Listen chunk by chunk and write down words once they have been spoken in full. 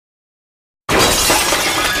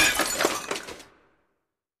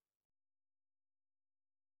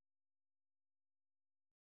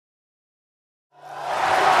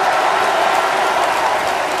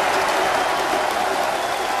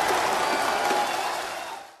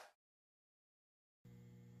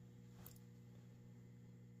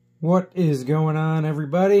What is going on,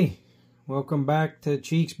 everybody? Welcome back to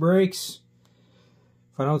Cheeks Breaks.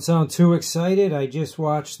 If I don't sound too excited, I just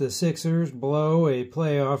watched the Sixers blow a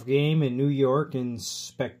playoff game in New York in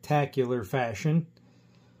spectacular fashion.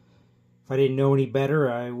 If I didn't know any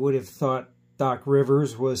better, I would have thought Doc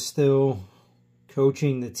Rivers was still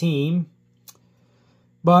coaching the team.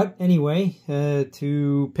 But anyway,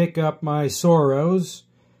 to pick up my sorrows,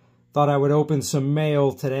 thought I would open some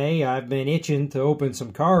mail today. I've been itching to open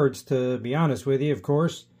some cards, to be honest with you, of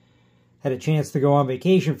course. Had a chance to go on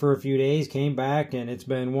vacation for a few days, came back, and it's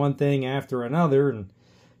been one thing after another, and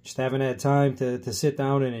just haven't had time to sit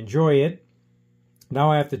down and enjoy it. Now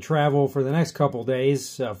I have to travel for the next couple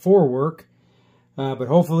days for work, but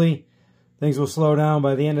hopefully things will slow down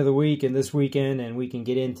by the end of the week and this weekend, and we can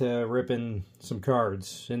get into ripping some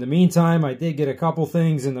cards. In the meantime, I did get a couple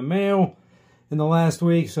things in the mail in the last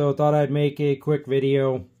week, so I thought I'd make a quick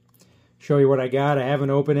video, show you what I got. I haven't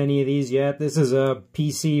opened any of these yet. This is a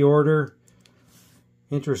PC order.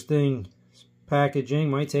 Interesting packaging.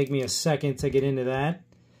 Might take me a second to get into that.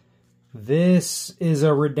 This is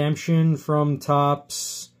a redemption from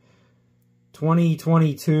Topps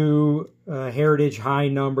 2022 Heritage High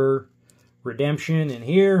Number redemption. And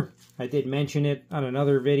here, I did mention it on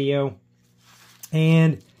another video.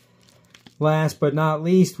 And last but not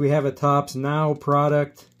least, we have a Topps Now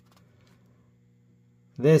product.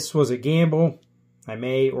 This was a gamble. I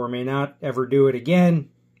may or may not ever do it again,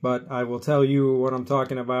 but I will tell you what I'm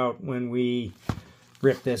talking about when we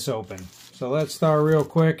rip this open. So let's start real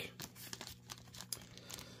quick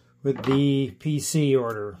with the PC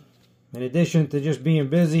order. In addition to just being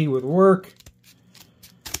busy with work,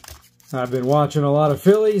 I've been watching a lot of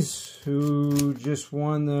Phillies who just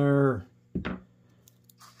won their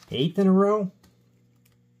 8th in a row.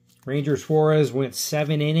 Ranger Suarez went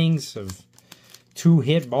 7 innings of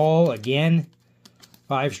 2-hit ball again.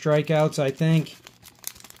 5 strikeouts, I think.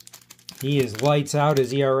 He is lights out.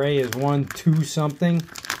 His ERA is 1.2 something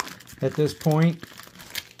at this point.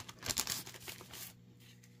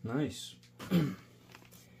 Nice.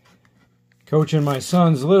 Coaching my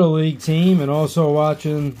son's Little League team and also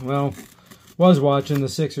watching, well, was watching the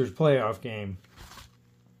Sixers playoff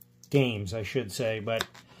games, I should say, but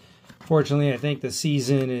fortunately, I think the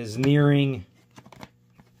season is nearing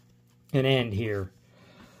an end here.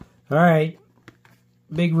 All right,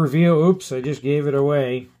 big reveal. Oops, I just gave it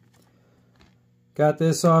away. Got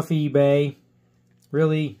this off eBay.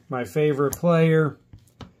 Really, my favorite player,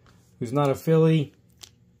 who's not a Philly,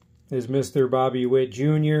 is Mr. Bobby Witt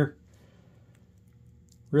Jr.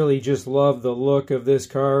 Really just love the look of this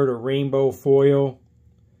card, a rainbow foil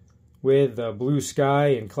with blue sky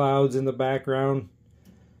and clouds in the background.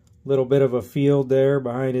 Little bit of a field there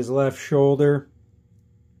behind his left shoulder.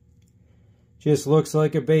 Just looks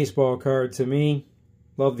like a baseball card to me.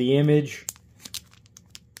 Love the image.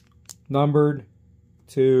 Numbered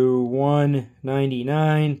to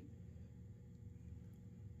 199.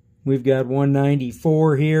 We've got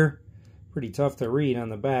 194 here. Pretty tough to read on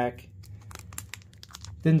the back.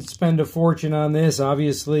 Didn't spend a fortune on this.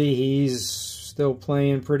 Obviously, he's still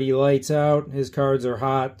playing pretty lights out. His cards are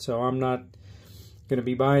hot, so I'm not going to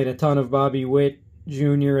be buying a ton of Bobby Witt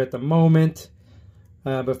Jr. at the moment.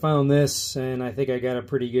 But found this, and I think I got a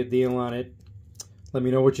pretty good deal on it. Let me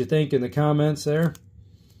know what you think in the comments there.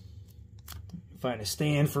 Find a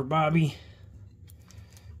stand for Bobby.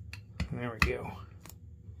 There we go.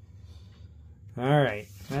 Alright,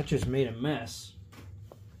 that just made a mess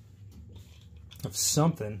of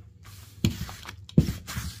something.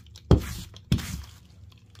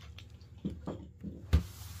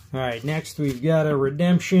 Alright, next we've got a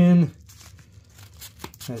redemption.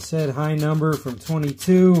 I said high number from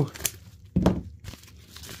 22.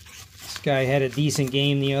 This guy had a decent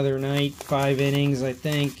game the other night. 5 innings, I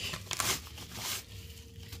think,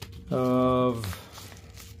 of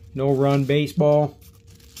no-run baseball.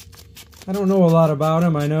 I don't know a lot about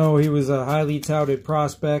him. I know he was a highly touted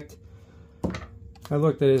prospect. I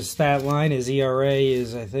looked at his stat line. His ERA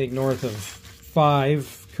is, I think, north of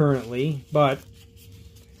 5 currently, but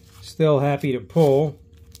still happy to pull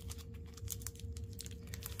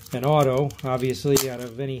an auto, obviously, out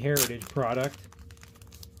of any Heritage product.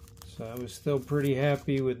 So I was still pretty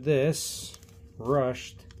happy with this.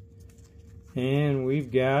 Rushed. And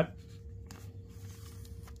we've got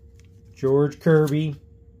George Kirby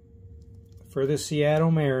for the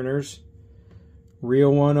Seattle Mariners.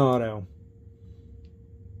 Real one auto.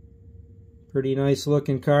 Pretty nice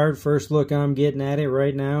looking card. First look I'm getting at it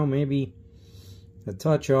right now. Maybe a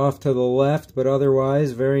touch off to the left, but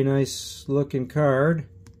otherwise very nice looking card.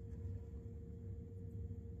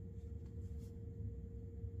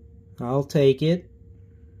 I'll take it.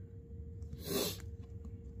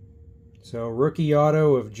 So, rookie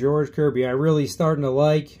auto of George Kirby. I'm really starting to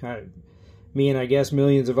like, me and I guess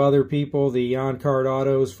millions of other people, the on-card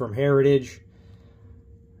autos from Heritage.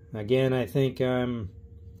 Again, I think I'm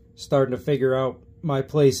starting to figure out my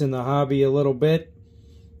place in the hobby a little bit.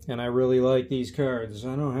 And I really like these cards.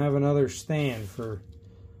 I don't have another stand for...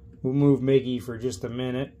 We'll move Miggy for just a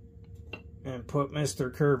minute and put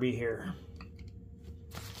Mr. Kirby here.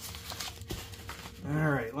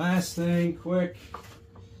 Alright, last thing, quick.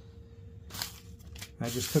 I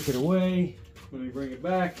just took it away. Let me bring it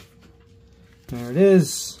back. There it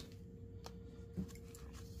is.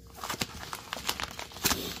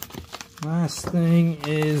 Last thing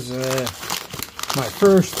is my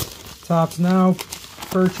first Topps Now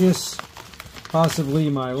purchase, possibly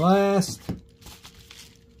my last.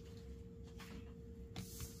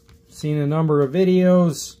 Seen a number of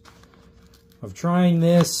videos of trying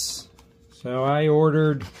this, so I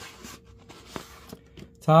ordered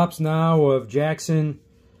Topps Now of Jackson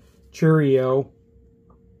Chourio.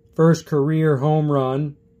 First career home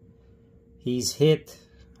run. He's hit,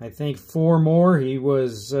 I think, 4 more. He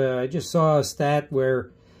was, I just saw a stat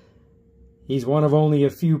where he's one of only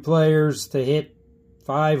a few players to hit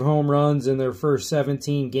 5 home runs in their first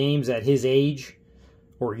 17 games at his age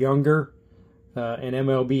or younger in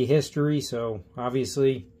MLB history. So,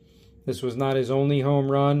 obviously, this was not his only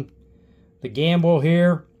home run. The gamble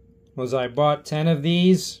here was I bought 10 of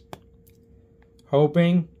these,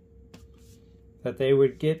 hoping that they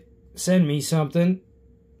would send me something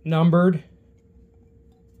numbered.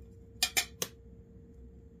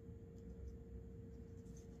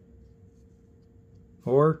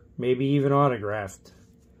 Or maybe even autographed.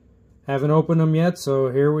 Haven't opened them yet, so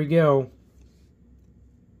here we go.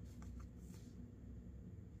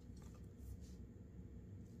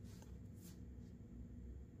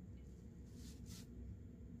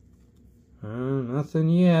 Nothing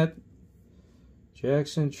yet.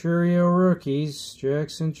 Jackson Chourio rookies.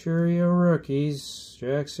 Jackson Chourio rookies.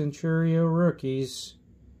 Jackson Chourio rookies.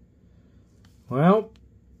 Well,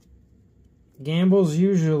 gambles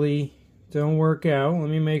usually don't work out. Let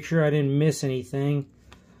me make sure I didn't miss anything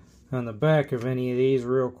on the back of any of these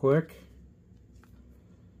real quick.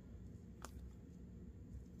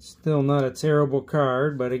 Still not a terrible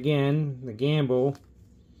card, but again, the gamble,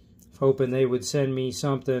 hoping they would send me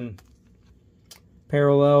something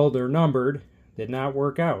paralleled or numbered, did not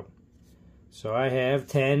work out. So I have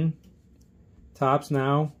 10 Topps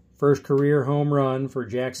Now, first career home run for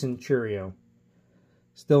Jackson Chourio.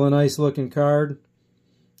 Still a nice looking card.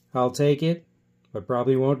 I'll take it, but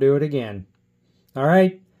probably won't do it again.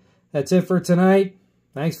 Alright, that's it for tonight.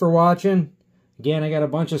 Thanks for watching. Again, I got a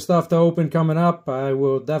bunch of stuff to open coming up. I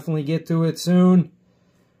will definitely get to it soon.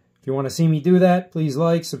 If you want to see me do that, please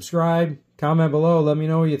like, subscribe, comment below. Let me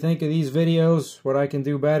know what you think of these videos, what I can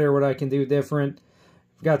do better, what I can do different.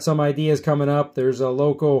 I've got some ideas coming up. There's a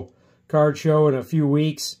local card show in a few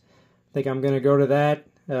weeks. I think I'm going to go to that.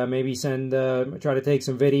 Maybe try to take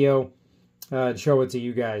some video and show it to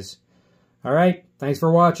you guys. All right, thanks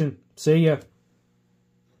for watching. See ya.